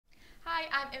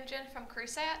I'm Imogen from Crewe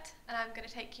SEAT and I'm going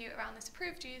to take you around this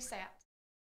approved used SEAT.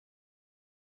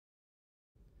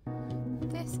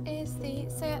 This is the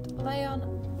SEAT Leon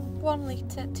 1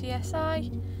 litre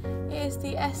TSI. It is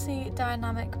the SE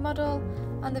Dynamic model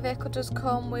and the vehicle does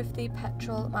come with the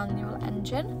petrol manual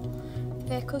engine. The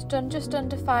vehicle's done just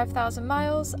under 5,000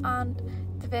 miles and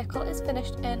the vehicle is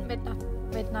finished in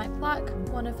midnight black,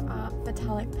 one of our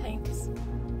metallic paints.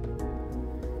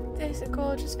 This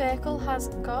gorgeous vehicle has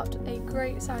got a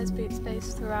great size boot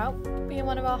space throughout. Being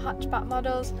one of our hatchback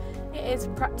models, it is a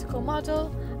practical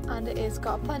model and it has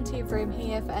got plenty of room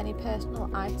here for any personal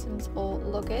items or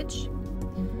luggage.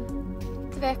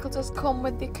 The vehicle does come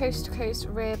with the coast to coast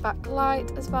rear back light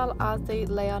as well as the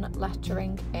Leon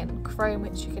lettering in chrome,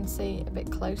 which you can see a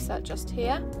bit closer just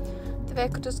here. The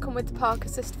vehicle does come with the park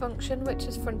assist function, which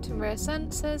is front and rear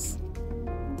sensors.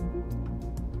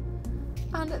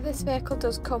 And this vehicle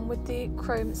does come with the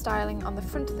chrome styling on the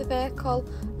front of the vehicle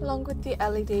along with the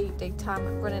LED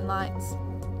daytime running lights.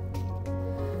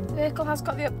 The vehicle has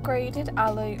got the upgraded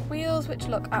alloy wheels which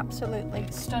look absolutely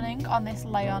stunning on this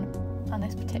Leon and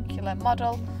this particular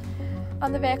model,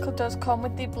 and the vehicle does come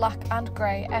with the black and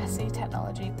grey SE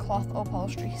technology cloth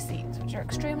upholstery seats which are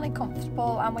extremely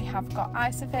comfortable, and we have got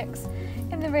Isofix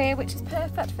in the rear which is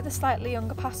perfect for the slightly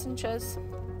younger passengers.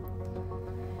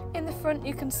 In the front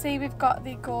you can see we've got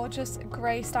the gorgeous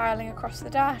grey styling across the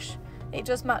dash. It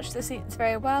does match the seats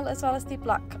very well, as well as the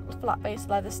black flat base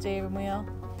leather steering wheel.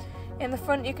 In the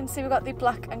front you can see we've got the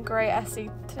black and grey SE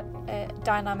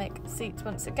Dynamic seats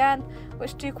once again,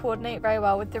 which do coordinate very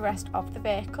well with the rest of the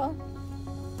vehicle.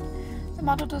 The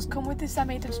model does come with the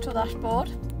semi-digital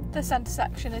dashboard. The centre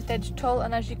section is digital,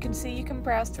 and as you can see you can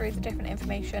browse through the different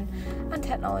information and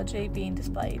technology being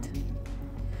displayed.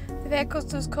 The vehicle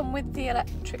does come with the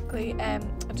electrically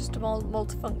adjustable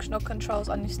multifunctional controls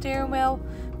on your steering wheel,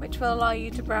 which will allow you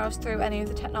to browse through any of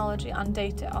the technology and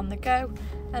data on the go.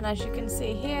 And as you can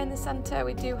see here in the centre,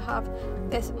 we do have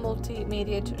this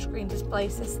multimedia touchscreen display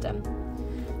system.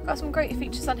 We've got some great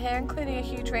features on here, including a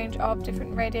huge range of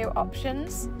different radio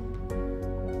options.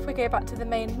 If we go back to the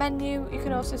main menu, you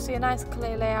can also see a nice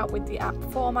clear layout with the app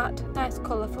format, nice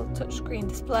colourful touchscreen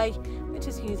display which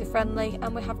is user friendly,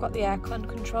 and we have got the aircon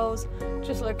controls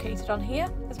just located on here,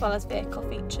 as well as vehicle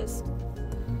features.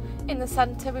 In the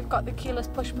centre we've got the keyless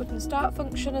push button start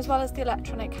function, as well as the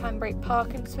electronic handbrake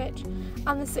parking switch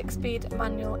and the 6-speed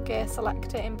manual gear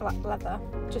selector in black leather.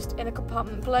 Just in the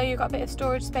compartment below you've got a bit of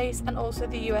storage space and also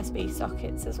the USB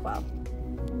sockets as well.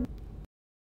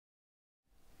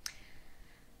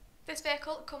 This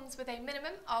vehicle comes with a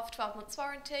minimum of 12 months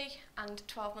warranty and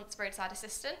 12 months roadside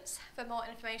assistance. For more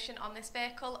information on this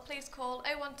vehicle, please call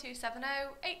 01270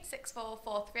 864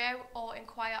 430 or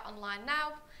inquire online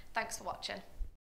now. Thanks for watching.